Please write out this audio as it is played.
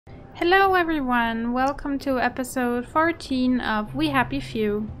Hello everyone, welcome to episode 14 of We Happy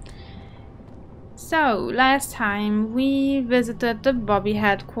Few. So, last time we visited the Bobby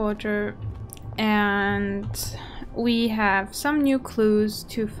headquarters and we have some new clues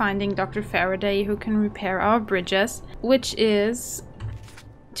to finding Dr. Faraday who can repair our bridges, which is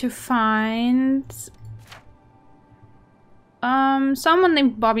to find someone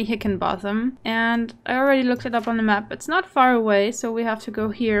named Bobby Hickenbotham, and I already looked it up on the map. It's not far away, so we have to go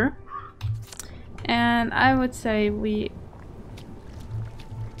here. And I would say we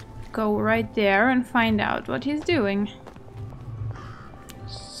go right there and find out what he's doing.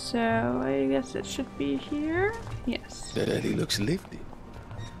 So I guess it should be here. Yes. That Eddie looks lifted.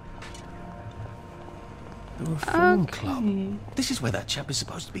 The Reform Club. This is where that chap is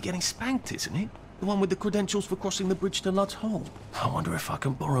supposed to be getting spanked, isn't it? The one with the credentials for crossing the bridge to Lud's Hole. I wonder if I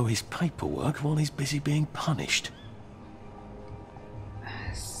can borrow his paperwork while he's busy being punished.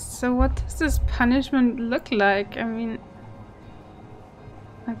 So what does this punishment look like? I mean...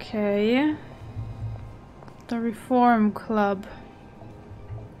 Okay... The Reform Club.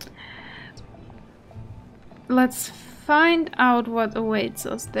 Let's find out what awaits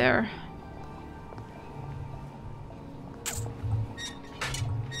us there.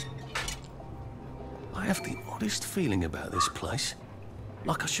 I have the oddest feeling about this place.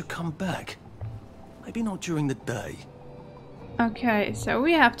 Like I should come back. Maybe not during the day. Okay, so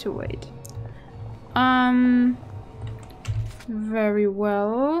we have to wait. Very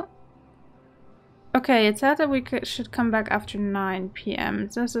well. Okay, it said that we should come back after 9 PM.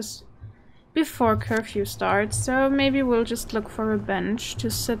 This is before curfew starts, so maybe we'll just look for a bench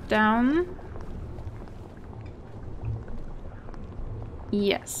to sit down.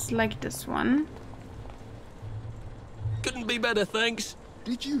 Yes, like this one. Couldn't be better, thanks.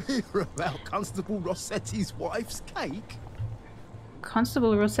 Did you hear about Constable Rossetti's wife's cake?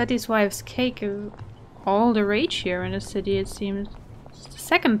 Constable Rossetti's wife's cake is all the rage here in the city, it seems. It's the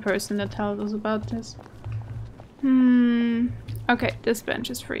second person that tells us about this. Okay, this bench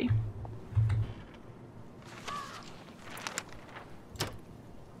is free.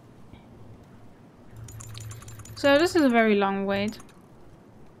 So this is a very long wait.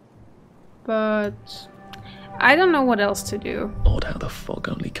 But I don't know what else to do. Odd how the fog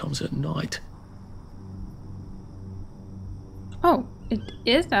only comes at night. Oh, it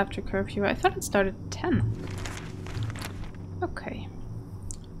is after curfew. I thought it started at 10. Okay.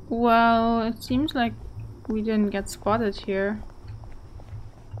 Well, it seems like we didn't get spotted here.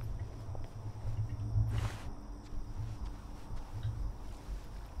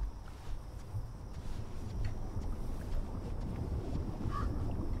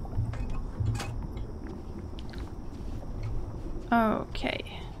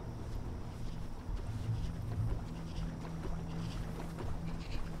 Okay.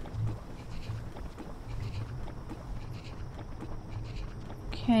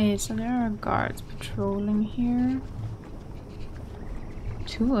 Okay, so there are guards patrolling here.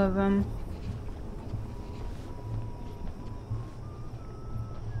 2 of them.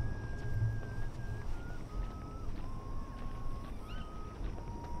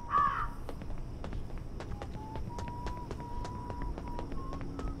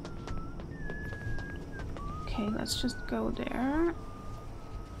 Okay, let's just go there.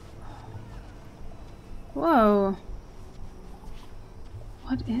 Whoa.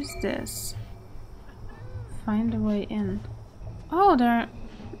 What is this? Find a way in. Oh, there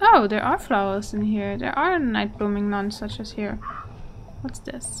are flowers in here. There are night blooming nonsuchers here. What's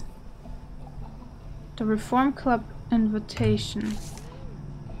this? The Reform Club invitation.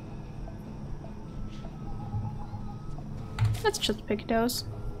 Let's just pick those.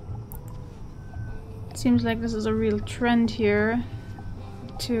 Seems like this is a real trend here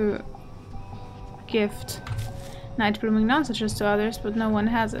to gift night blooming nonsuchers to others, but no one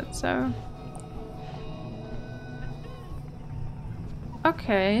has it, so...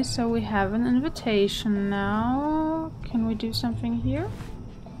 Okay, so we have an invitation now. Can we do something here?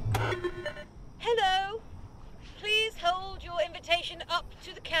 Hello! Please hold your invitation up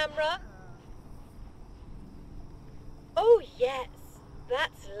to the camera. Oh yes,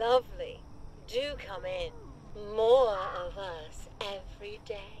 that's lovely. Do come in. More of us every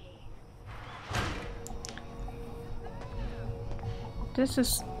day. This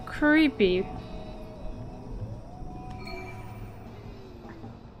is creepy.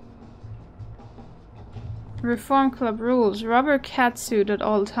 Reform Club rules. Rubber catsuit at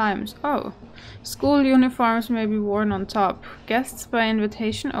all times. Oh. School uniforms may be worn on top. Guests by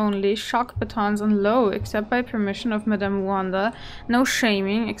invitation only. Shock batons on low, except by permission of Madame Wanda. No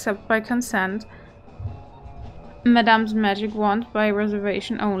shaming, except by consent. Madame's magic wand by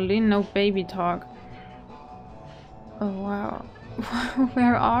reservation only, no baby talk. Oh wow.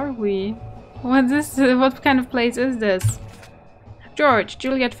 Where are we? What kind of place is this? George,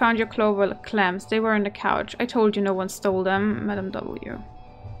 Juliet found your clover clams. They were on the couch. I told you no one stole them, Madame W.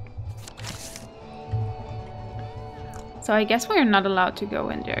 So I guess we're not allowed to go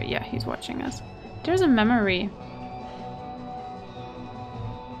in there. Yeah, he's watching us. There's a memory.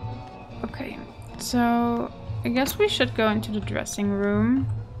 Okay, so I guess we should go into the dressing room.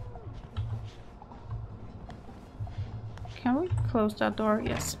 Can we close that door?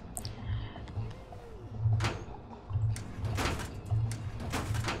 Yes.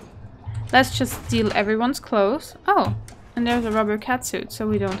 Let's just steal everyone's clothes. Oh, and there's a rubber catsuit, so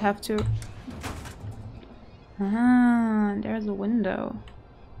we don't have to... Ah, there's a window.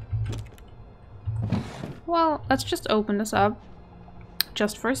 Well, let's just open this up.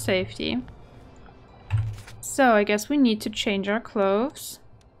 Just for safety. So, I guess we need to change our clothes.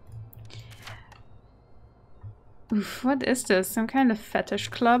 Oof, what is this? Some kind of fetish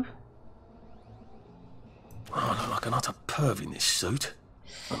club? Oh, I look like an utter perv in this suit.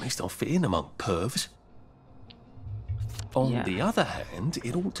 At least I'll fit in among pervs. On the other hand,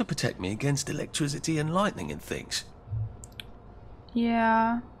 it ought to protect me against electricity and lightning and things.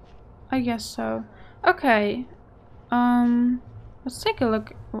 Yeah, I guess so. Okay, let's take a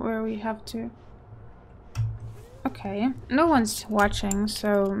look where we have to. Okay, no one's watching,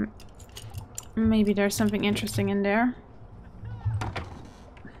 so maybe there's something interesting in there.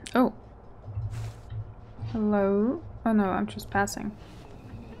 Oh. Hello? Oh no, I'm trespassing.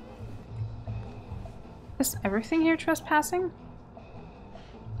 Is everything here trespassing?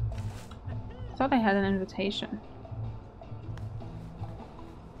 I thought I had an invitation.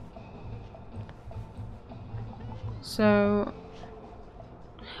 So...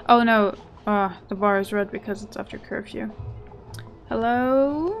 Oh no, the bar is red because it's after curfew.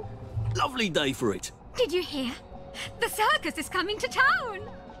 Hello? Lovely day for it. Did you hear? The circus is coming to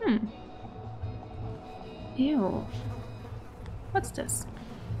town! Ew. What's this?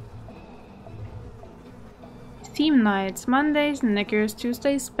 Theme nights. Mondays, knickers.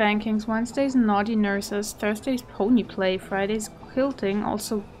 Tuesdays, spankings. Wednesdays, naughty nurses. Thursdays, pony play. Fridays, quilting.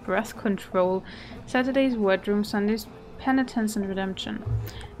 Also breath control. Saturdays, wet room. Sundays, penitence and redemption.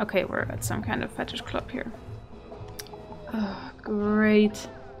 Okay, we're at some kind of fetish club here. Oh, great.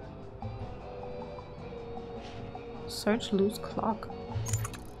 Search loose clock.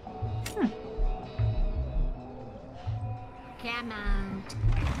 Come out.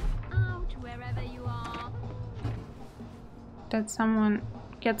 Out wherever you are. Did someone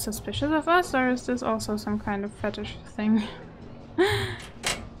get suspicious of us, or is this also some kind of fetish thing?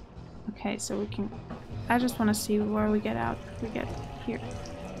 Okay, so we can... I just want to see where we get out. We get here.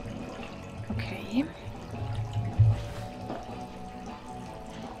 Okay.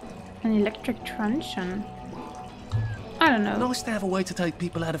 An electric truncheon. I don't know. Nice to have a way to take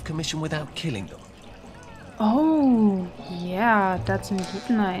people out of commission without killing them. Oh, yeah, that's indeed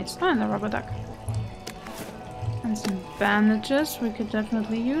nice. Oh, and a rubber duck. And some bandages. We could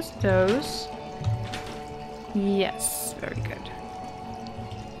definitely use those. Yes, very good.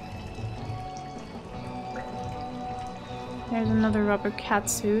 There's another rubber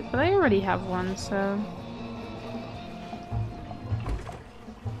catsuit, but I already have one, so...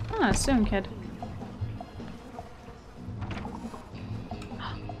 Ah, soon, kid.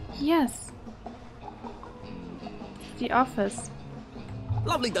 Yes! The office.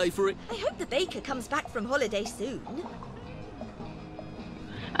 Lovely day for it. I hope the baker comes back from holiday soon.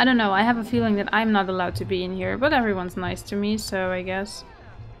 I don't know, I have a feeling that I'm not allowed to be in here, but everyone's nice to me, so I guess.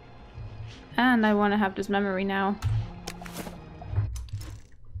 And I want to have this memory now.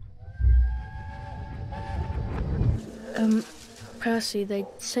 Percy, they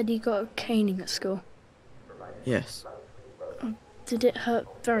said you got a caning at school. Yes. Did it hurt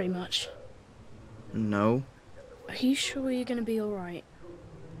very much? No. Are you sure you're going to be alright?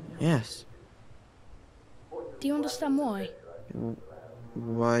 Yes. Do you understand why?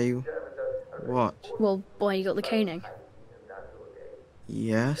 Why? What? Well, why you got the caning.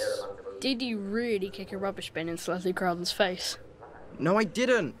 Yes. Did you really kick a rubbish bin in Leslie Crowden's face? No, I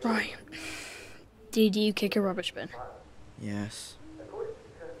didn't. Right. Did you kick a rubbish bin? Yes.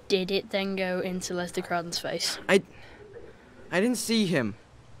 Did it then go into Leslie Crowden's face? I didn't see him.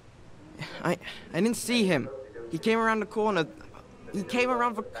 I didn't see him. He came around the corner. He came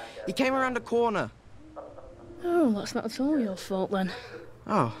around the corner. Oh, that's not at all your fault then.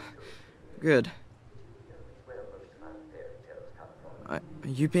 Oh, good. Are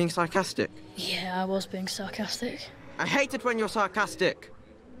you being sarcastic? Yeah, I was being sarcastic. I hate it when you're sarcastic.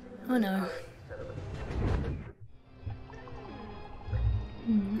 I know.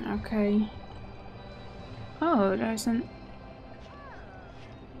 Okay. Oh, there's an...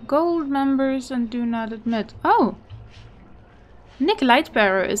 Gold members and do not admit. Oh! Nick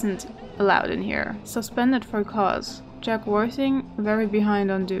Lightbearer isn't allowed in here. Suspended for cause. Jack Worthing, very behind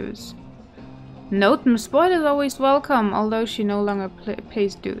on dues. Note, Miss Boyd is always welcome, although she no longer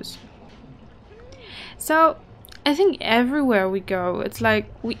pays dues. So, I think everywhere we go, it's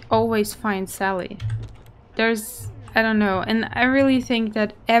like we always find Sally. There's... I don't know, and I really think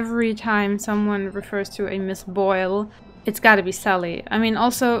that every time someone refers to a Miss Boyle, it's gotta be Sally. I mean,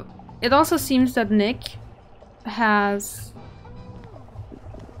 also, it also seems that Nick has...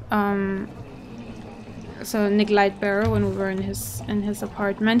 So Nick Lightbearer, when we were in his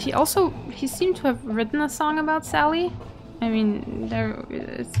apartment, he seemed to have written a song about Sally. I mean,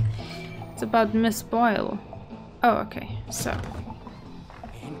 it's about Miss Boyle. Oh, okay. So.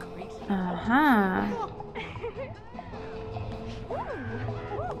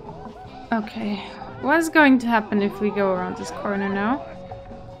 Okay. What's going to happen if we go around this corner now?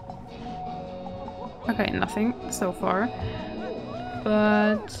 Okay, nothing so far.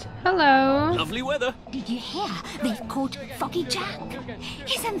 But hello. Lovely weather. Did you hear? They've caught Foggy Jack.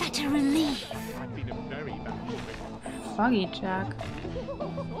 Isn't that a relief? Foggy Jack.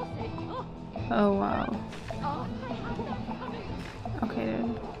 Oh wow. Okay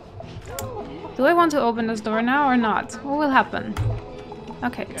then. Do I want to open this door now or not? What will happen?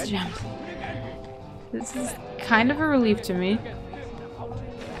 Okay, it's jammed. This is kind of a relief to me.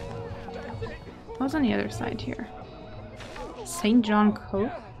 What's on the other side here? St. John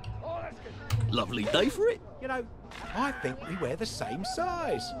Cove? Lovely day for it. You know, I think we wear the same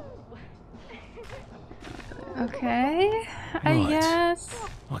size. Okay, I Right. guess.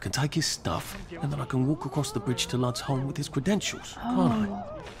 I can take his stuff, and then I can walk across the bridge to Lud's home with his credentials, can't I?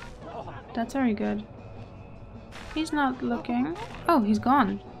 That's very good. He's not looking. Oh, he's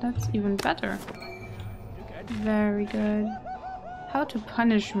gone. That's even better. Very good. How to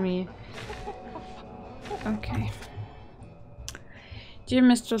punish me. Okay. Dear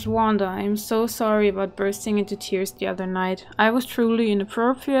Mistress Wanda, I am so sorry about bursting into tears the other night. I was truly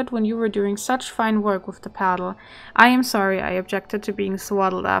inappropriate when you were doing such fine work with the paddle. I am sorry I objected to being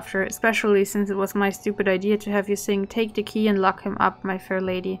swaddled after, especially since it was my stupid idea to have you sing "Take the key and lock him up, my fair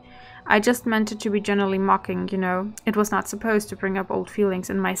lady." I just meant it to be generally mocking, you know. It was not supposed to bring up old feelings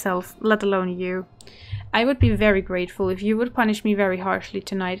in myself, let alone you. I would be very grateful if you would punish me very harshly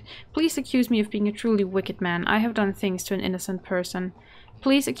tonight. Please accuse me of being a truly wicked man. I have done things to an innocent person.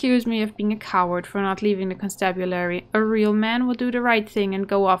 Please accuse me of being a coward for not leaving the constabulary. A real man would do the right thing and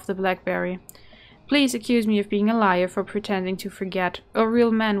go off the Blackberry. Please accuse me of being a liar for pretending to forget. A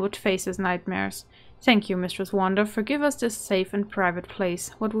real man would face his nightmares. Thank you, Mistress Wanda. Forgive us this safe and private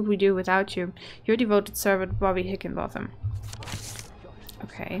place. What would we do without you? Your devoted servant, Bobby Hickenbotham.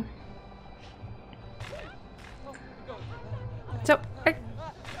 Okay. So,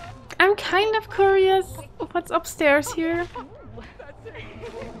 I'm kind of curious what's upstairs here.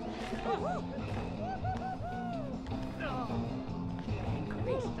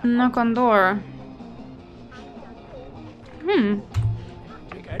 Knock on door.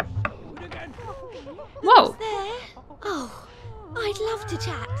 Whoa! There? Oh, I'd love to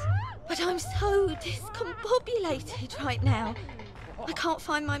chat, but I'm so discombobulated right now. I can't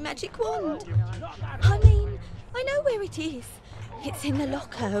find my magic wand. I mean, I know where it is. It's in the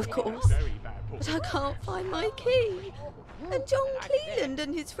locker, of course. But I can't find my key. And John Cleland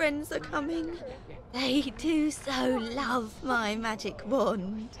and his friends are coming. They do so love my magic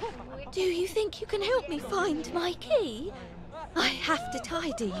wand. Do you think you can help me find my key? I have to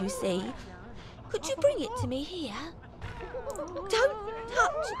tidy, you see. Could you bring it to me here? Don't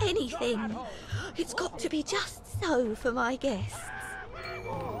touch anything. It's got to be just so for my guests.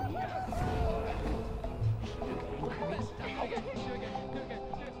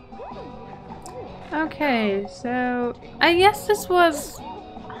 Okay, so I guess this was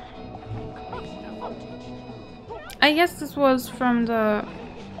from the,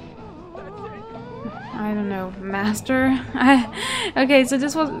 I don't know, master. Okay, so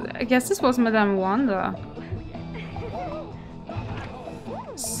I guess this was Madame Wanda.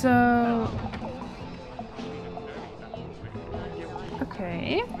 So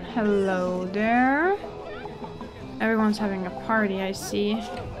okay, hello there. Everyone's having a party, I see.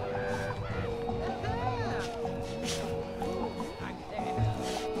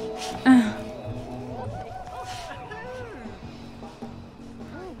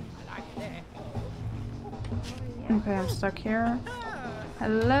 Okay, I'm stuck here.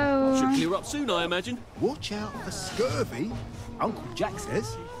 Hello. Should clear up soon, I imagine. Watch out for scurvy, Uncle Jack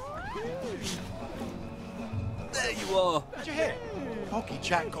says. There you are. Did you hear? I Foggy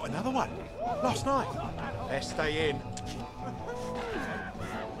Jack got another one. Last night. Let's stay in.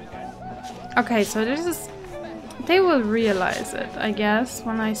 Okay, so this is... They will realize it, I guess,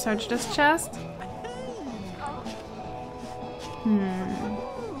 when I search this chest.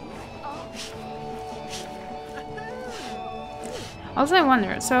 Also, I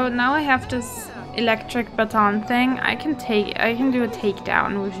wonder, so now I have this electric baton thing. I can do a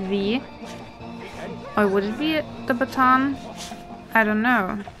takedown with V. Or would it be the baton? I don't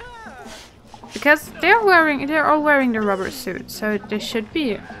know. Because they're all wearing the rubber suits, so they should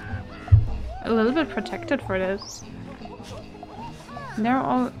be a little bit protected for this. They're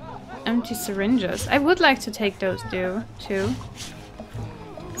all empty syringes. I would like to take those too.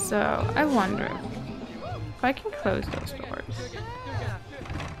 So I wonder if I can close those doors.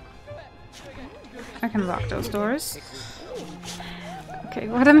 I can lock those doors. Okay,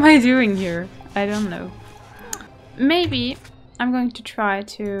 what am I doing here? I don't know. Maybe I'm going to try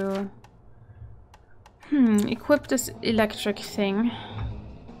to equip this electric thing.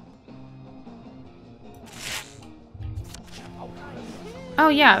 Oh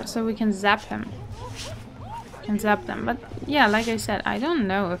yeah, so we can zap him. Can zap them, but yeah, like I said, I don't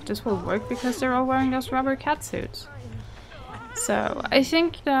know if this will work because they're all wearing those rubber cat suits. So I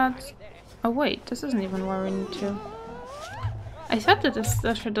think that... Oh wait, this isn't even where we need to. I thought that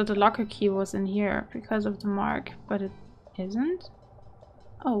the locker key was in here because of the mark, but it isn't.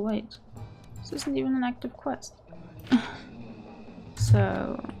 Oh wait, this isn't even an active quest.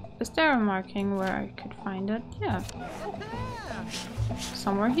 So, is there a marking where I could find it? Yeah.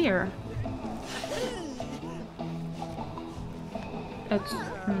 Somewhere here. It's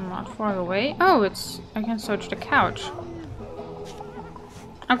not far away. Oh, I can search the couch.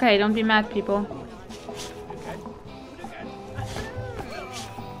 Okay, don't be mad, people.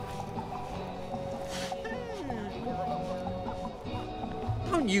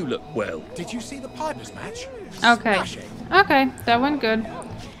 Don't you look well? Did you see the Pipers match? Okay. Smashing. Okay, that went good.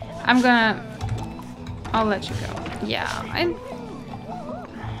 I'll let you go. Yeah,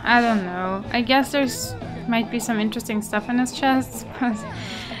 I don't know. I guess might be some interesting stuff in his chest, but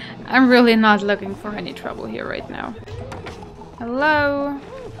I'm really not looking for any trouble here right now. Hello?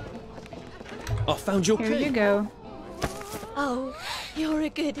 I found your key. Here you go. Oh, you're a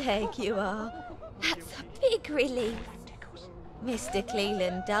good egg, you are. That's a big relief. Mr.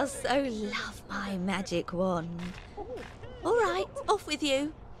 Cleland does so love my magic wand. All right, off with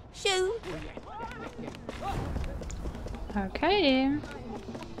you. Shoo. Okay.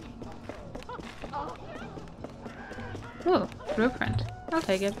 Ooh, blueprint. I'll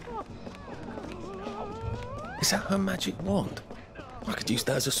take it. Is that her magic wand? I could use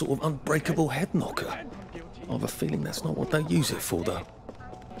that as a sort of unbreakable head knocker. I have a feeling that's not what they use it for, though.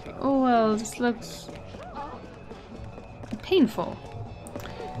 Oh well, this looks painful.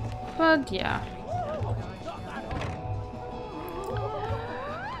 But yeah.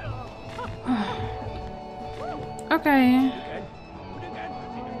 Okay.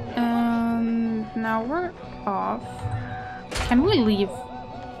 Now we're off. Can we leave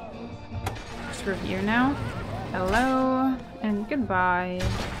through here now? Hello and goodbye.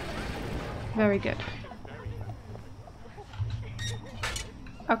 Very good.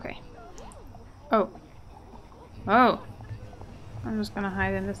 Okay. Oh. Oh. I'm just gonna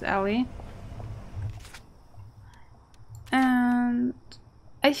hide in this alley. And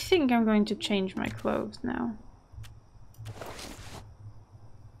I think I'm going to change my clothes now.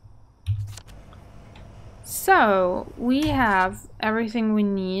 So, we have everything we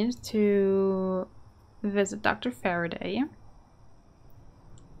need to visit Dr. Faraday.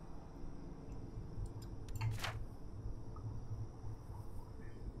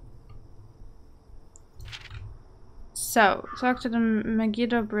 So, talk to the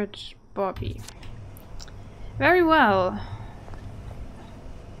Megiddo Bridge Bobby. Very well.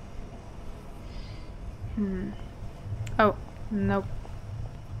 Oh, nope.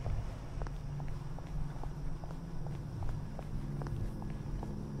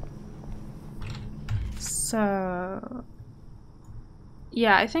 So...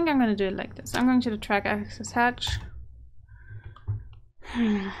 yeah, I think I'm gonna do it like this. I'm going to the track access hatch.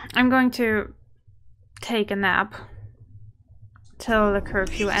 I'm going to take a nap till the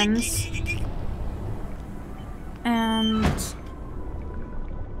curfew ends. And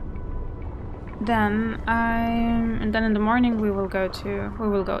then in the morning we will go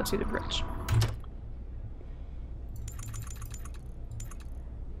to the bridge.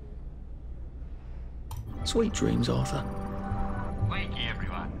 Sweet dreams, Arthur. Wakey,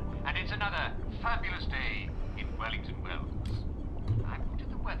 everyone, and it's another fabulous day in Wellington Wells. I've put in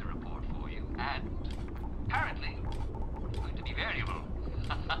the weather report for you, and apparently it's going to be variable.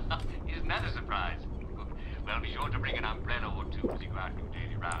 as you go out on your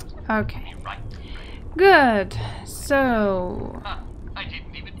daily rounds. Okay. Right. Good. So I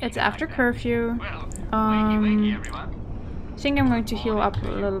didn't even it's after curfew. Well, wakey, everyone. I think I'm going to heal up a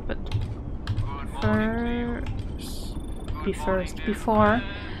little bit before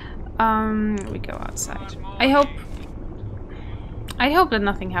we go outside. I hope that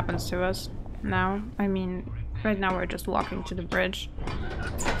nothing happens to us now. I mean, right now we're just walking to the bridge,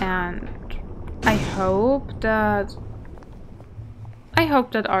 and I hope that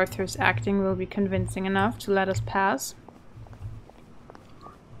Arthur's acting will be convincing enough to let us pass.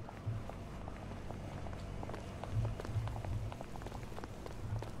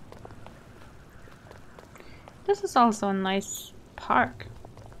 This is also a nice park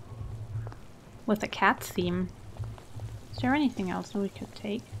with a cat theme. Is there anything else that we could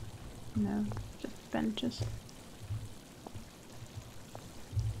take? No, just benches.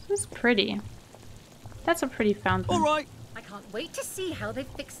 This is pretty. That's a pretty fountain. All right. I can't wait to see how they've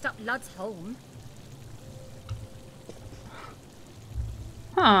fixed up Lud's home.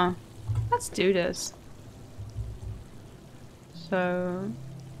 Huh. Let's do this. So...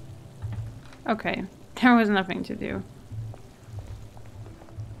 okay. There was nothing to do.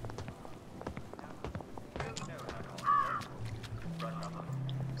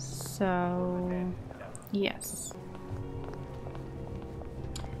 So... yes.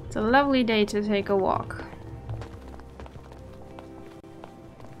 It's a lovely day to take a walk.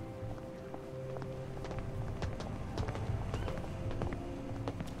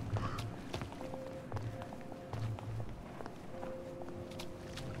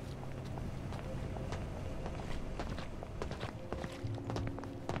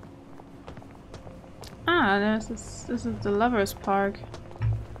 Ah, this is the Lovers' Park.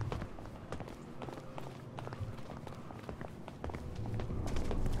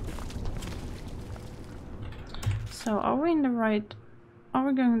 So are we in the right? Are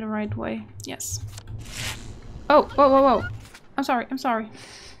we going the right way? Yes. Oh, whoa, whoa, whoa! I'm sorry. I'm sorry.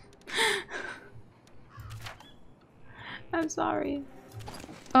 I'm sorry.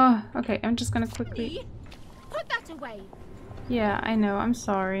 Oh, okay. I'm just gonna quickly. Put that away. Yeah, I know. I'm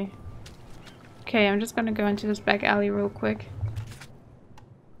sorry. Okay, I'm just gonna go into this back alley real quick.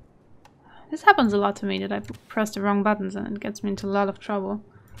 This happens a lot to me, that I press the wrong buttons and it gets me into a lot of trouble.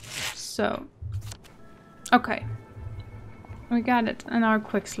 So, okay. We got it in our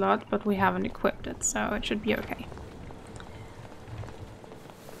quick slot, but we haven't equipped it, so it should be okay.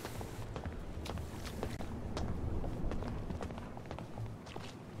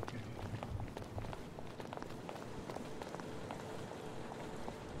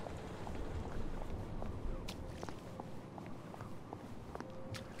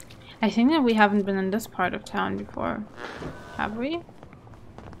 I think that we haven't been in this part of town before. Have we?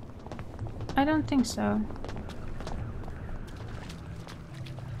 I don't think so.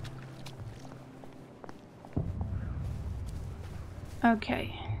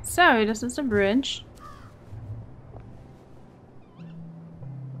 Okay, so this is the bridge.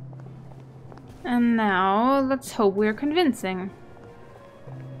 And now, let's hope we're convincing.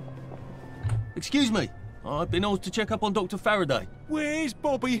 Excuse me, I've been asked to check up on Dr. Faraday. Where's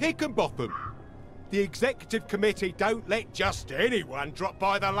Bobby Hickenbotham? The executive committee don't let just anyone drop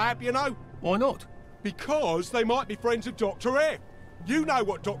by the lab, you know. Why not? Because they might be friends of Dr. F. You know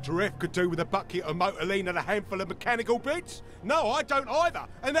what Dr. F could do with a bucket of motorline and a handful of mechanical bits? No, I don't either,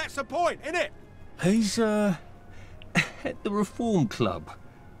 and that's the point, innit? He's, at the Reform Club.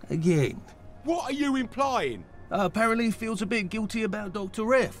 Again. What are you implying? Apparently he feels a bit guilty about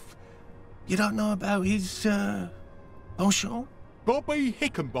Dr. F. You don't know about his, penchant? Bobby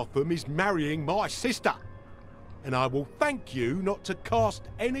Hickenbotham is marrying my sister. And I will thank you not to cast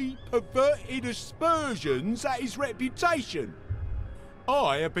any perverted aspersions at his reputation.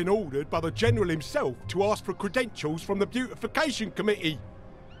 I have been ordered by the General himself to ask for credentials from the Beautification Committee.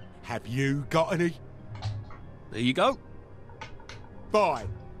 Have you got any? There you go. Fine.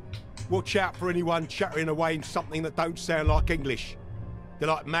 Watch out for anyone chattering away in something that don't sound like English. They're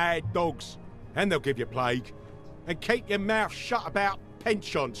like mad dogs, and they'll give you plague. And keep your mouth shut about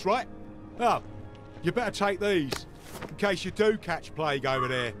penchants, right? Oh, you better take these, in case you do catch plague over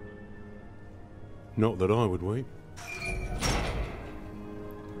there. Not that I would weep.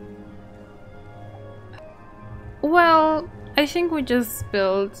 Well, I think we just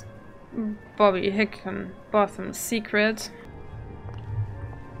spilled Bobby Hickenbotham's secret.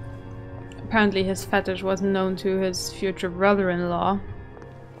 Apparently his fetish was known to his future brother-in-law.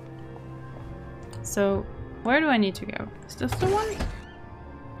 So, where do I need to go? Is this the one?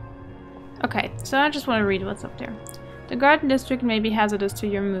 Okay, so I just want to read what's up there. The garden district may be hazardous to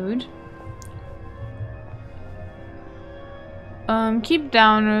your mood. Keep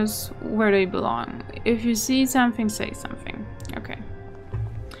downers where they belong. If you see something, say something. Okay.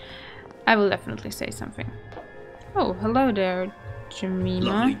 I will definitely say something. Oh, hello there, Jemima.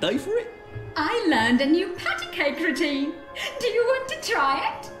 Lovely day for it. I learned a new patty cake routine. Do you want to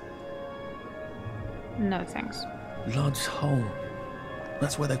try it? No, thanks. Lud's Hole.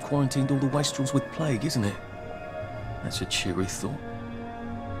 That's where they've quarantined all the wastrels with plague, isn't it? That's a cheery thought.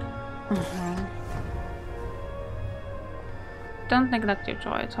 Don't neglect your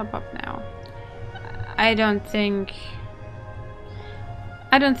joy. Top up now. I don't think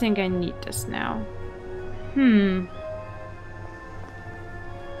I need this now.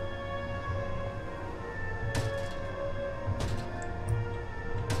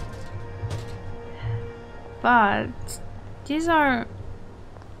 But these are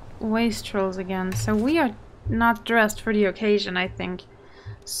wastrels again, so we are not dressed for the occasion, I think.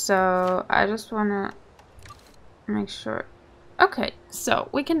 So I just wanna make sure. Okay, so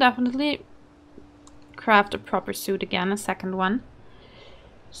we can definitely craft a proper suit again, a second one.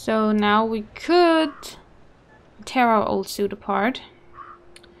 So now we could tear our old suit apart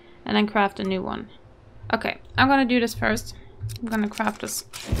and then craft a new one. Okay, I'm gonna do this first. I'm gonna craft a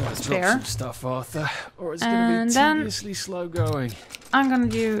spare. Drop some stuff, Arthur, or it's gonna be tediously slow going. I'm gonna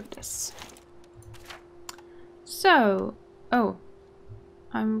do this. So, oh,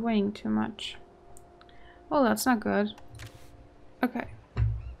 I'm weighing too much. Well, that's not good. Okay.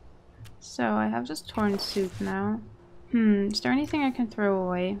 So I have this torn suit now. Is there anything I can throw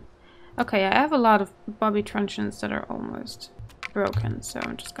away? Okay, I have a lot of bobby truncheons that are almost broken, so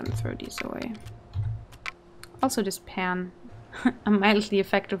I'm just gonna throw these away. Also this pan. A mildly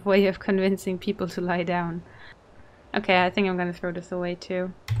effective way of convincing people to lie down. Okay, I think I'm gonna throw this away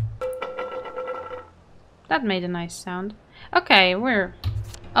too. That made a nice sound. Okay, we're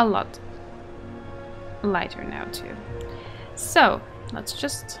a lot lighter now too. So, let's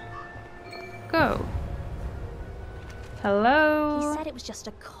just go. Hello? He said it was just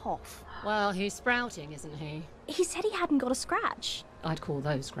a cough. Well, he's sprouting, isn't he? He said he hadn't got a scratch. I'd call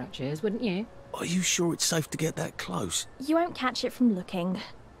those scratches, wouldn't you? Are you sure it's safe to get that close? You won't catch it from looking.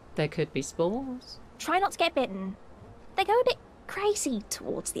 There could be spores. Try not to get bitten. They go a bit crazy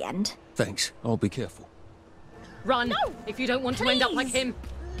towards the end. Thanks, I'll be careful. Run, no, if you don't want to end up like him.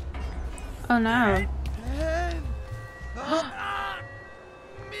 Oh no.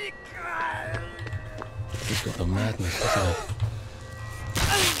 He's got the madness, hasn't he?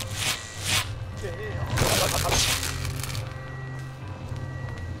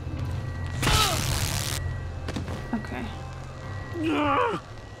 Okay.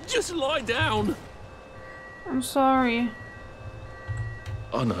 Just lie down. I'm sorry.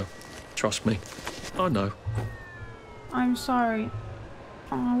 I know. Trust me. I know. I'm sorry.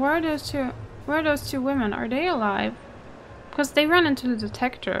 Where are those two? Where are those two women? Are they alive? Because they ran into the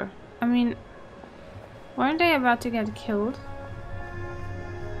detector. I mean, weren't they about to get killed?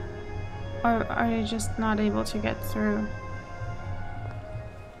 Or are they just not able to get through?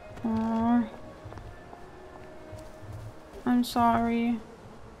 Aww. I'm sorry.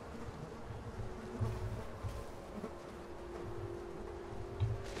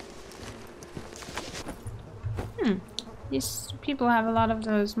 These people have a lot of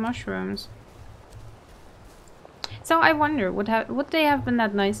those mushrooms. So I wonder, would they have been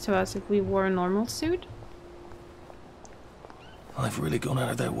that nice to us if we wore a normal suit? They've really gone out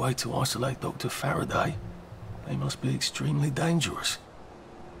of their way to isolate Dr. Faraday. They must be extremely dangerous.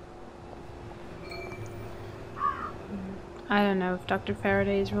 I don't know if Dr.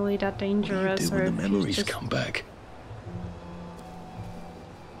 Faraday is really that dangerous, what do you do or when the if memories he's just... come back?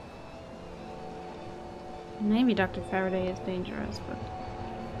 Maybe Dr. Faraday is dangerous, but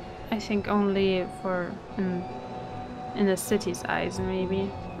I think only for in the city's eyes,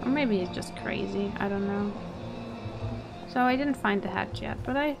 maybe. Or maybe he's just crazy, I don't know. So I didn't find the hatch yet,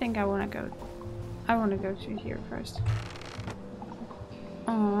 but I think I wanna go through here first.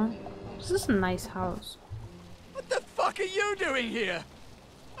 Aww. This is a nice house. What the fuck are you doing here?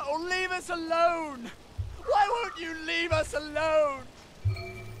 Oh, leave us alone! Why won't you leave us alone?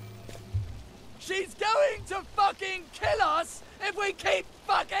 She's going to fucking kill us if we keep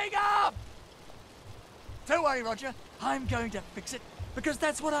fucking up! Don't worry, Roger. I'm going to fix it, because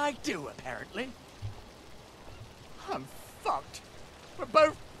that's what I do, apparently. I'm fucked. We're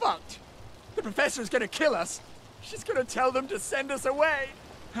both fucked. The professor's gonna kill us. She's gonna tell them to send us away.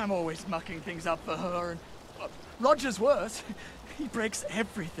 I'm always mucking things up for her, and well, Roger's worse. He breaks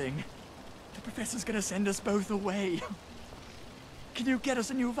everything. The professor's gonna send us both away. Can you get us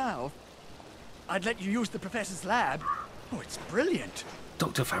a new valve? I'd let you use the professor's lab. Oh, it's brilliant.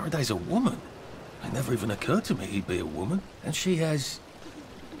 Dr. Faraday's a woman. It never even occurred to me he'd be a woman. And she has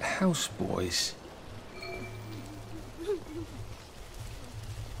houseboys.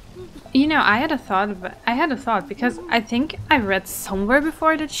 You know, I had a thought because I think I read somewhere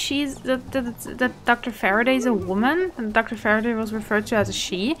before that that Dr. Faraday is a woman and Dr. Faraday was referred to as a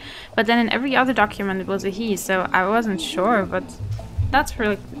she, but then in every other document it was a he, so I wasn't sure, but that's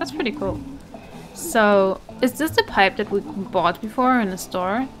pretty cool. So, is this the pipe that we bought before in the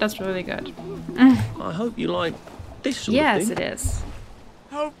store? That's really good. I hope you like this sort of thing. Yes, it is.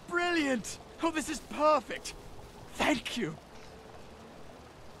 Oh, brilliant! Oh, this is perfect! Thank you!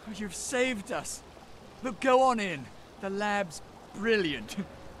 Oh, you've saved us. Look, go on in. The lab's brilliant.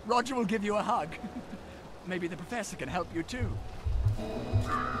 Roger will give you a hug. Maybe the professor can help you too.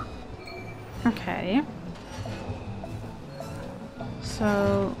 Okay.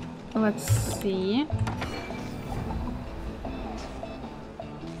 So, let's see.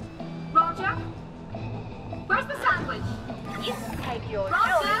 Roger? Where's the sandwich? You take your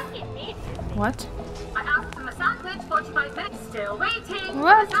Roger? choice immediately. What? I asked for my sandwich, 45 minutes, still waiting.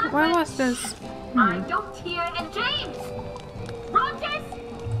 What? Why was this? I don't hear a James. Rogers?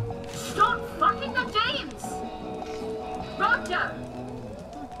 Stop fucking the James. Roger!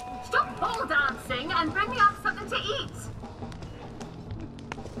 Stop pole dancing and bring me up something to eat.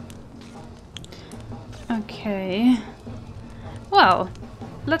 Okay. Well,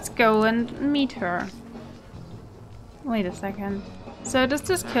 let's go and meet her. Wait a second. So does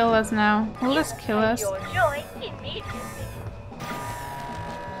this kill us now? Will this kill us? Your choice immediately.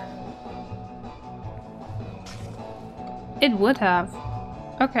 It would have.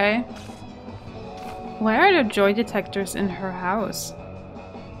 Okay. Why are there joy detectors in her house?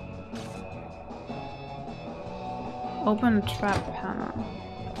 Open a trap panel.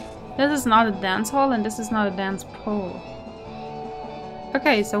 This is not a dance hall and this is not a dance pole.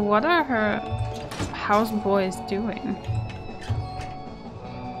 Okay, so what are her houseboys doing?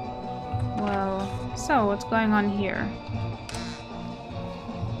 Well, so what's going on here?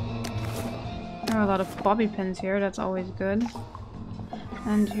 There are a lot of bobby pins here, that's always good.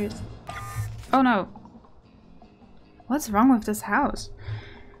 And here's... Oh no! What's wrong with this house?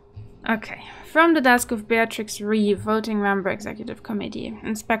 Okay. From the desk of Beatrix Reeve, Voting Member Executive Committee.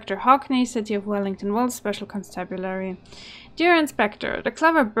 Inspector Hockney, City of Wellington Wells, Special Constabulary. Dear Inspector, the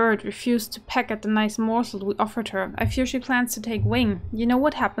clever bird refused to peck at the nice morsel we offered her. I fear she plans to take wing. You know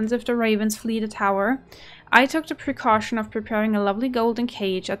what happens if the ravens flee the tower? I took the precaution of preparing a lovely golden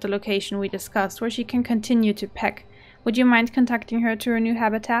cage at the location we discussed, where she can continue to peck. Would you mind conducting her to her new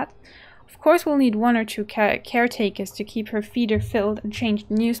habitat? Of course we'll need 1 or 2 caretakers to keep her feeder filled and change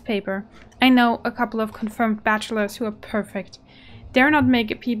the newspaper. I know a couple of confirmed bachelors who are perfect. Dare not make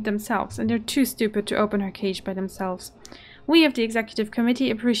a peep themselves, and they're too stupid to open her cage by themselves. We of the Executive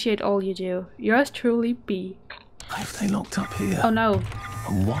Committee appreciate all you do. Yours truly, B. Have they locked up here? Oh no.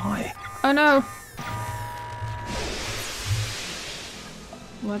 And why? Oh no!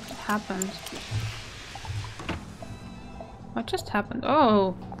 What happened? What just happened?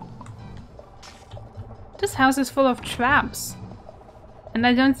 Oh! This house is full of traps. And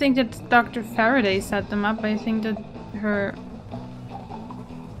I don't think that Dr. Faraday set them up. I think that her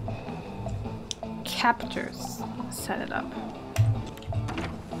captors set it up.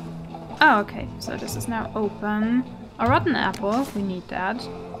 Oh, okay. So this is now open. A rotten apple. We need that.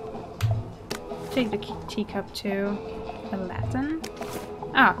 Take the teacup too. A Latin?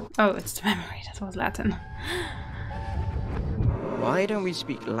 Ah. Oh, it's the memory. That was Latin. Why don't we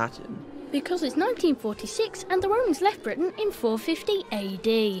speak Latin? Because it's 1946 and the Romans left Britain in 450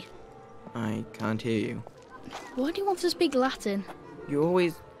 AD. I can't hear you. Why do you want to speak Latin? You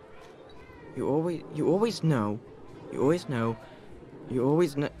always know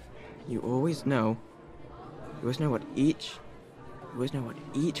what each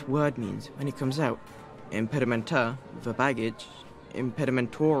word means when it comes out. Impedimenta, the baggage,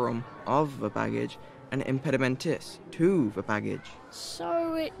 impedimentorum, of the baggage, and impedimentis, to the baggage.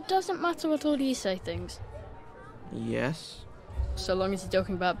 So it doesn't matter what order you say things? Yes. So long as you're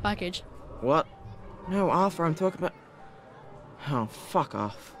talking about baggage. What? No, Arthur, I'm talking about... Oh, fuck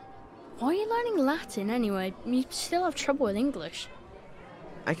off. Why are you learning Latin anyway? You still have trouble with English.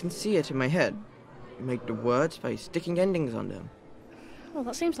 I can see it in my head. You make the words by sticking endings on them. Well,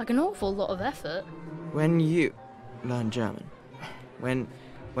 that seems like an awful lot of effort. When you learn German. When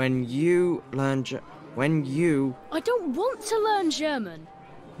you learn I don't want to learn German.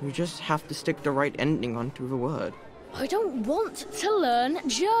 You just have to stick the right ending onto the word. I don't want to learn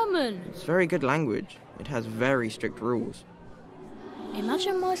German. It's very good language. It has very strict rules.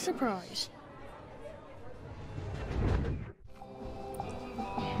 Imagine my surprise.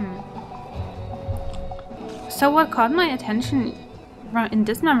 So what caught my attention in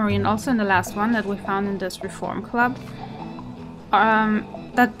this memory and also in the last one that we found in this reform club,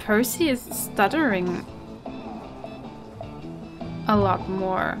 that Percy is stuttering a lot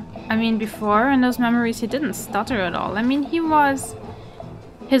more. I mean, before in those memories he didn't stutter at all. I mean, he was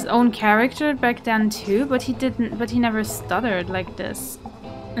his own character back then too, but he never stuttered like this.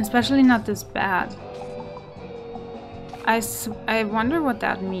 Especially not this bad. I wonder what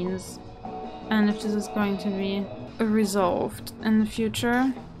that means. And if this is going to be resolved in the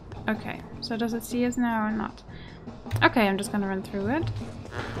future. Okay, so does it see us now or not? Okay, I'm just gonna run through it.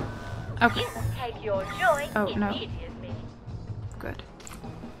 Okay. Take your joy Oh, no. immediately. Good.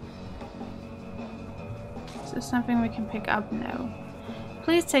 Is this something we can pick up? No.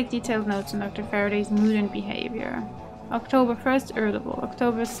 Please take detailed notes on Dr. Faraday's mood and behavior. October 1st, irritable.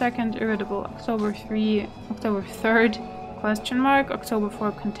 October 2nd, irritable. October 3rd, question mark. October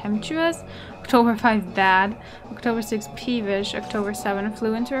 4, contemptuous. October 5, bad. October 6, peevish. October 7,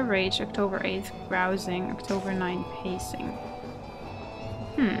 flew into a rage. October 8th, grousing. October 9, pacing.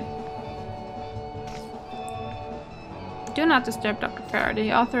 Do not disturb Dr.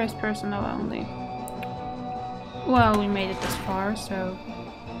 Faraday. Authorized personnel only. Well, we made it this far, so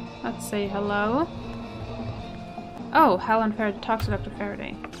let's say hello. Oh, how unfair to talk to Dr.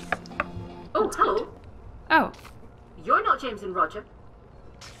 Faraday. Oh, hello. Oh. You're not James and Roger.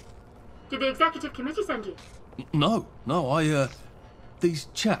 Did the executive committee send you? No, these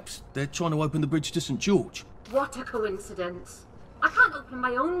chaps, they're trying to open the bridge to St. George. What a coincidence. I can't open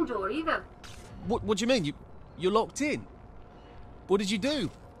my own door either. What do you mean? You're locked in? What did you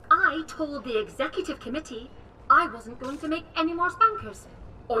do? I told the executive committee I wasn't going to make any more spankers,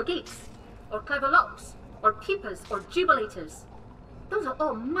 or gates, or clever locks, or peepers, or jubilators. Those are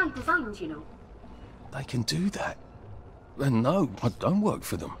all my designs, you know. They can do that. And no, I don't work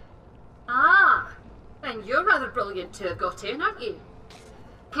for them. Ah, then you're rather brilliant to have got in, aren't you?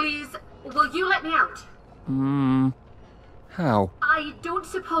 Please, will you let me out? How? I don't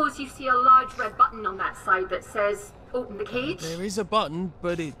suppose you see a large red button on that side that says, open the cage? There is a button,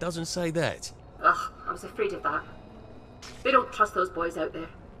 but it doesn't say that. Ugh, I was afraid of that. They don't trust those boys out there.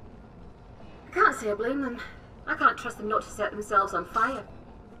 I can't say I blame them. I can't trust them not to set themselves on fire.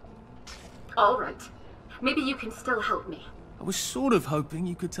 All right. Maybe you can still help me. I was sort of hoping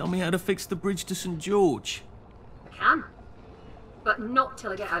you could tell me how to fix the bridge to St. George. I can. But not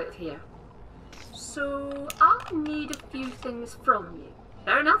till I get out of here. So, I'll need a few things from you.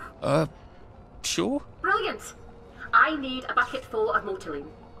 Fair enough? Sure. Brilliant! I need a bucket full of motoline.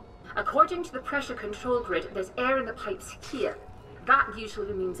 According to the pressure control grid, there's air in the pipes here. That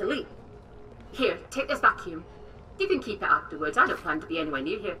usually means a leak. Here, take this vacuum. You can keep it afterwards. I don't plan to be anywhere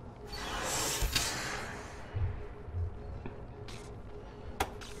near here.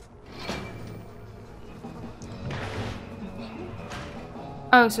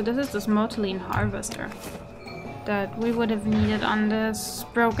 Oh, so this is this motoline harvester that we would have needed on this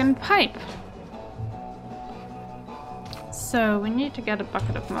broken pipe. So we need to get a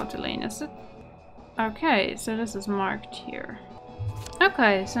bucket of motoline, is it? Okay, so this is marked here.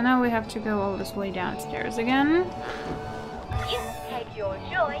 Okay, so now we have to go all this way downstairs again. You take your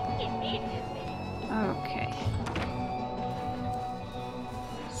joy immediately. Okay.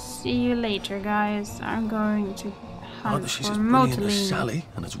 See you later, guys. I'm going to hunt Either she's for as brilliant as motoline. Sally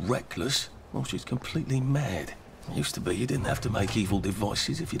and as reckless, or she's completely mad. It used to be you didn't have to make evil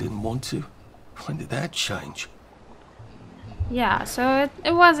devices if you didn't want to. When did that change? Yeah, so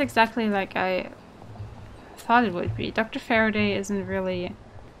it was exactly like I thought it would be. Dr. Faraday isn't really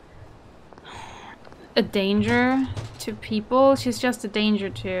a danger to people. She's just a danger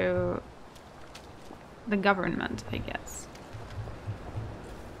to the government, I guess.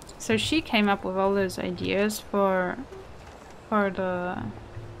 So she came up with all those ideas for the...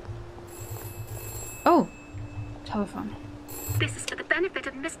 Oh! Telephone. This is for the benefit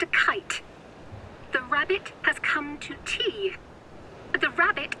of Mr. Kite. The rabbit has come to tea. The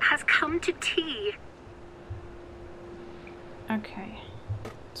rabbit has come to tea. Okay.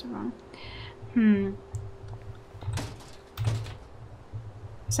 That's wrong.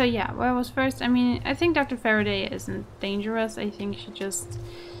 So yeah, where was first? I mean, I think Dr. Faraday isn't dangerous. I think she just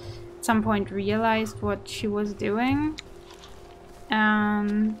at some point realized what she was doing.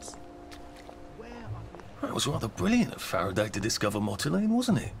 And... It was rather brilliant of Faraday to discover motoline,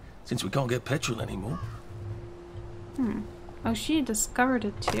 wasn't it? Since we can't get petrol anymore. Oh, she discovered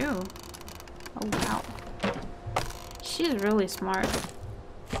it too. Oh wow. She's really smart.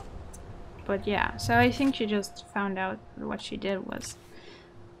 But yeah, so I think she just found out that what she did was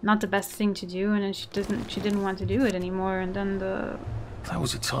not the best thing to do, and then she didn't want to do it anymore, and then That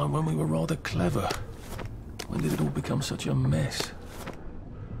was a time when we were rather clever. When did it all become such a mess?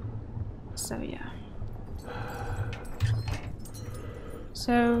 So yeah.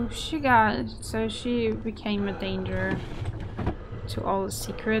 So she became a danger to all the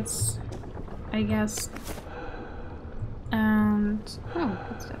secrets, I guess. And oh,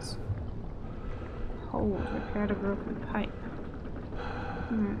 what's this? Hold, repair the broken pipe.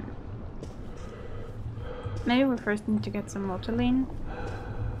 Maybe we first need to get some motoline.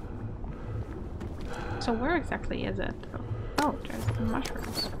 So where exactly is it? Oh, there's the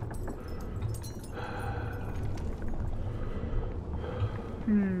mushrooms.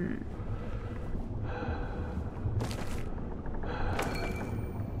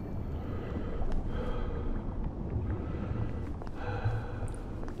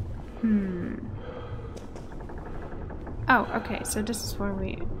 Oh, okay, so this is where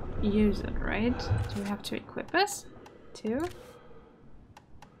we use it, right? Do we have to equip us too?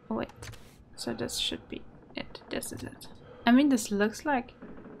 Oh wait, so this should be it. This is it. I mean, this looks like...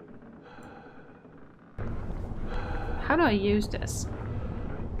 How do I use this?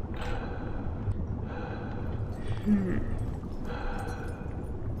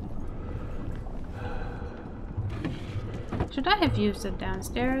 Should I have used it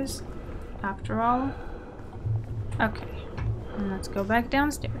downstairs after all? Okay, and let's go back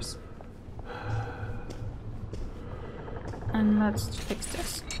downstairs. And let's fix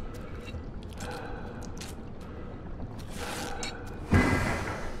this.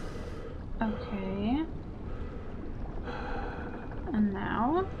 Okay. And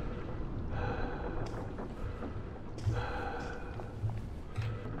now?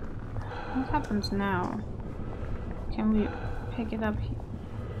 What happens now? Can we pick it up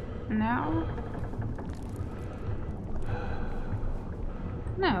now?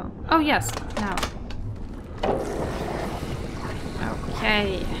 No. Oh yes, now.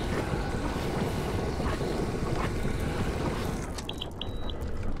 Okay.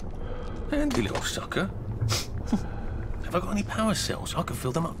 Handy little sucker. Have I got any power cells? I could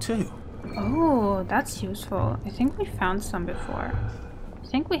fill them up too. Oh, that's useful. I think we found some before. I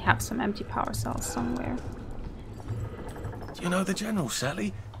think we have some empty power cells somewhere. Do you know the General,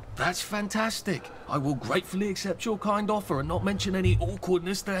 Sally? That's fantastic. I will gratefully accept your kind offer and not mention any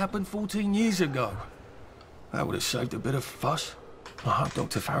awkwardness that happened 14 years ago. That would have saved a bit of fuss. I hope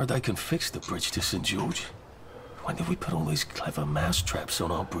Dr. Faraday can fix the bridge to St. George. When did we put all these clever mousetraps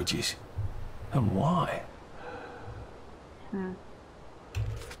on our bridges? And why?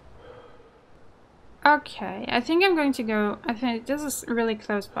 Okay, I think I'm going to go... I think this is really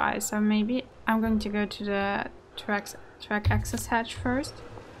close by, so maybe I'm going to go to the track access hatch first.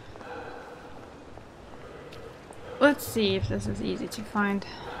 Let's see if this is easy to find.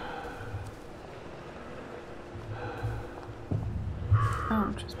 Oh,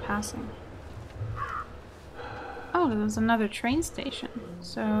 I'm just passing. Oh, there's another train station.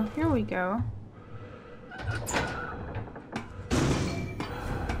 So here we go.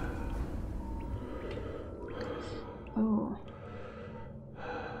 Oh.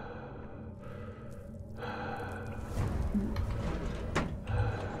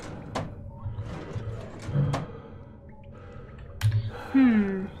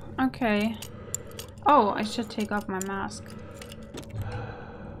 Okay. Oh, I should take off my mask.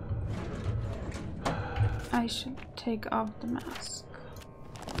 I should take off the mask.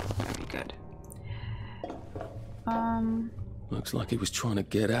 Very good. Looks like he was trying to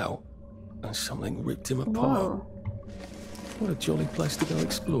get out, and something ripped him apart. Whoa. What a jolly place to go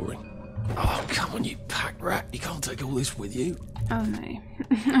exploring. Oh, come on, you pack rat. You can't take all this with you. Oh, no.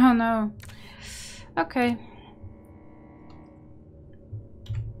 Oh, no. Okay.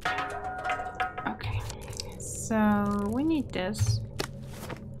 Okay. So, we need this.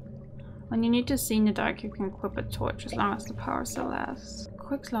 When you need to see in the dark, you can equip a torch as long as the power cell lasts.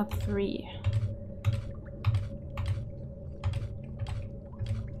 Quick slot 3.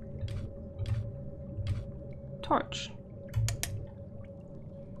 Torch.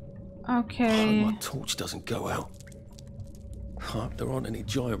 Okay. Oh, my torch doesn't go out. I hope there aren't any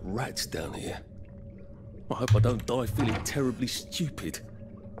giant rats down here. I hope I don't die feeling terribly stupid.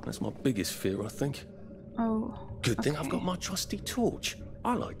 That's my biggest fear, I think. Oh. Good thing I've got my trusty torch.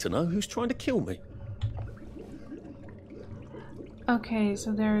 I like to know who's trying to kill me. Okay,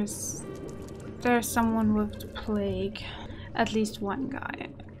 so there's someone with the plague. At least one guy.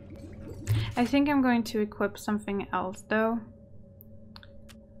 I think I'm going to equip something else though.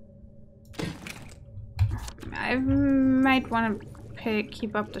 I might want to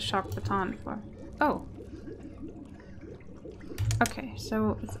keep up the shock baton for... Oh. Okay,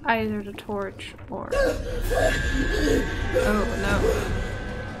 so it's either the torch or... Oh no.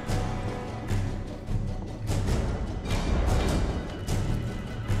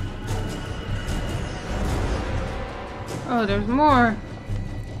 Oh, there's more.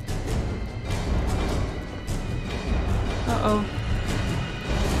 Uh-oh.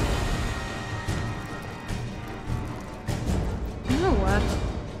 You know what?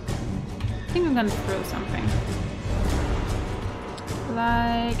 I think I'm gonna throw something.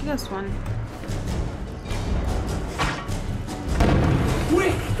 Like this one.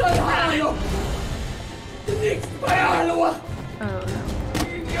 Oh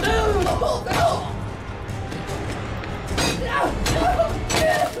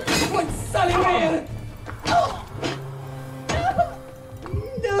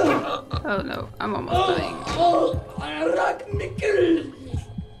no. Oh no, I'm almost dying.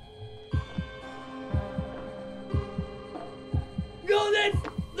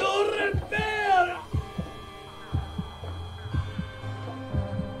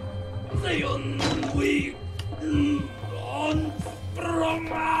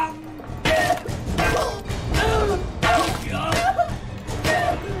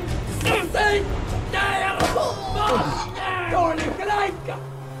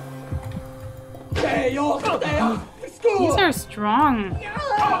 These are strong.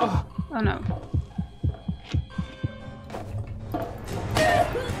 Oh no.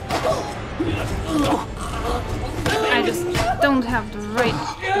 I just don't have the right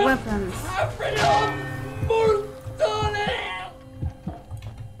weapons.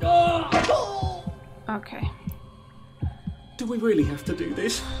 Okay. Do we really have to do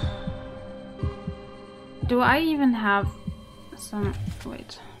this? Do I even have some...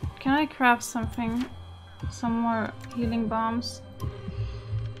 Wait. Can I craft something? Some more healing bombs?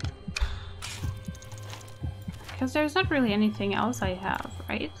 Because there's not really anything else I have,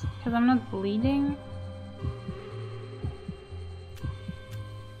 right? Because I'm not bleeding.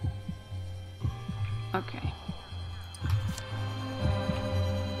 Okay.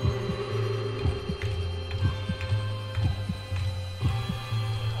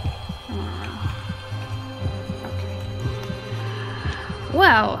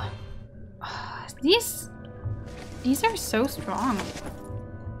 Well, these are so strong.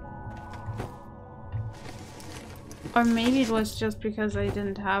 Or maybe it was just because I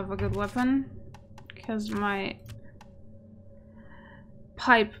didn't have a good weapon, because my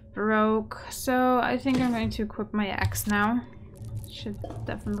pipe broke. So I think I'm going to equip my axe now. Should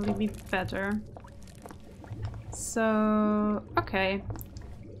definitely be better. So, okay.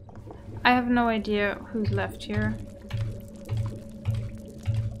 I have no idea who's left here.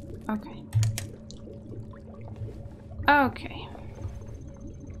 Okay. Okay.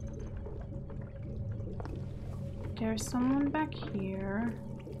 There's someone back here.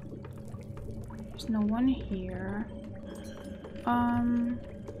 There's no one here.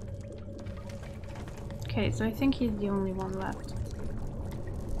 Okay, so I think he's the only one left.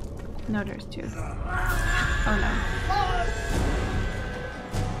 No, there's two. Oh no.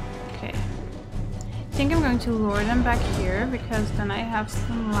 Okay. I think I'm going to lure them back here because then I have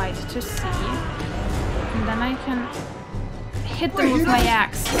some light to see. And then I can hit them with my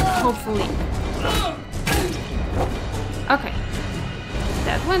axe, hopefully. Okay.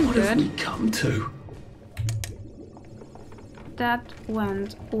 That went good. What have we come to? That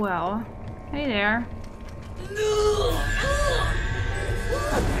went well. Hey there.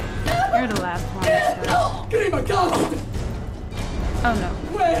 Okay. You're the last one. So. Oh no.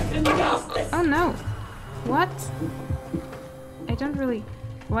 Oh no. What? I don't really...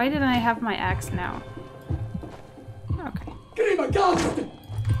 Why didn't I have my axe now? Okay.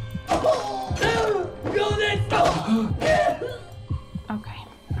 Okay.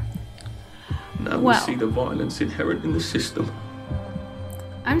 Now we see the violence inherent in the system.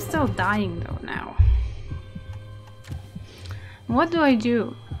 I'm still dying though now. What do I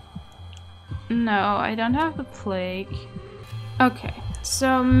do? No, I don't have the plague. Okay,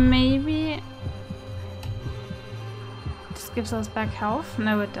 so maybe this gives us back health?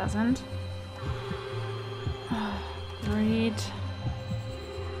 No, it doesn't. Great.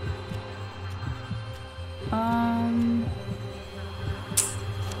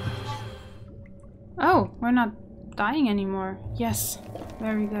 Oh, we're not dying anymore. Yes,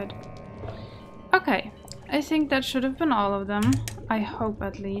 very good. Okay, I think that should have been all of them. I hope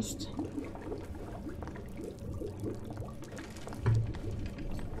at least.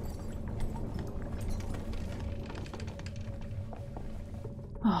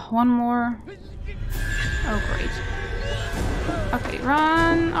 Oh, one more. Oh, great. Okay,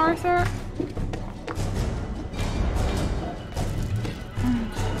 run, Arthur.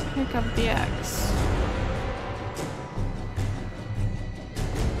 And pick up the axe.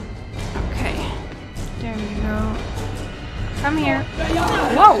 Okay, there we go. Come here.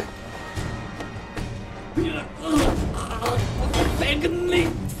 Whoa! begging me.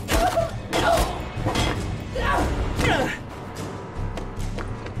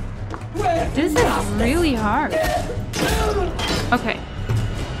 This is really hard. Okay.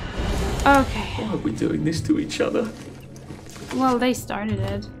 Okay. Why are we doing this to each other? Well, they started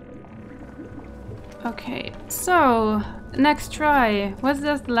it. Okay, so next try. Was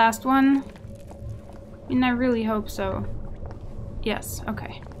this the last one? I mean, I really hope so. Yes,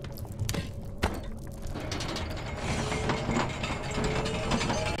 okay.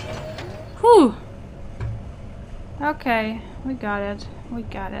 Whew! Okay, we got it. We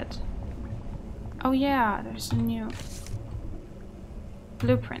got it. Oh yeah, there's some new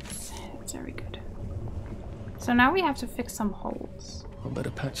blueprints. That's very good. So now we have to fix some holes. I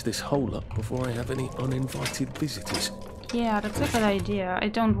better patch this hole up before I have any uninvited visitors. Yeah, that's a good idea. I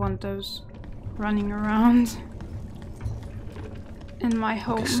don't want those running around in my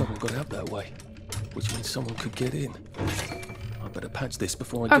home. I guess someone got out that way, which means someone could get in. I better patch this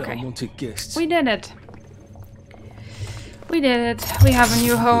before I get unwanted guests. We did it. We did it. We have a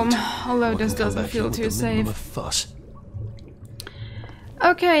new home, although this doesn't feel too safe.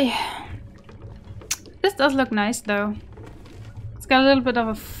 Okay. This does look nice though. It's got a little bit of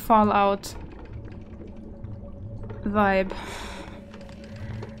a Fallout vibe.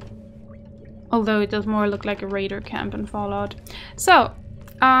 Although it does more look like a raider camp in Fallout. So,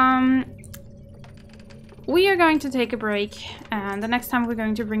 we are going to take a break, and the next time we're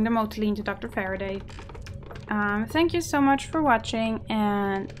going to bring the Motiline to Dr. Faraday. Thank you so much for watching,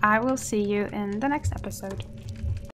 and I will see you in the next episode.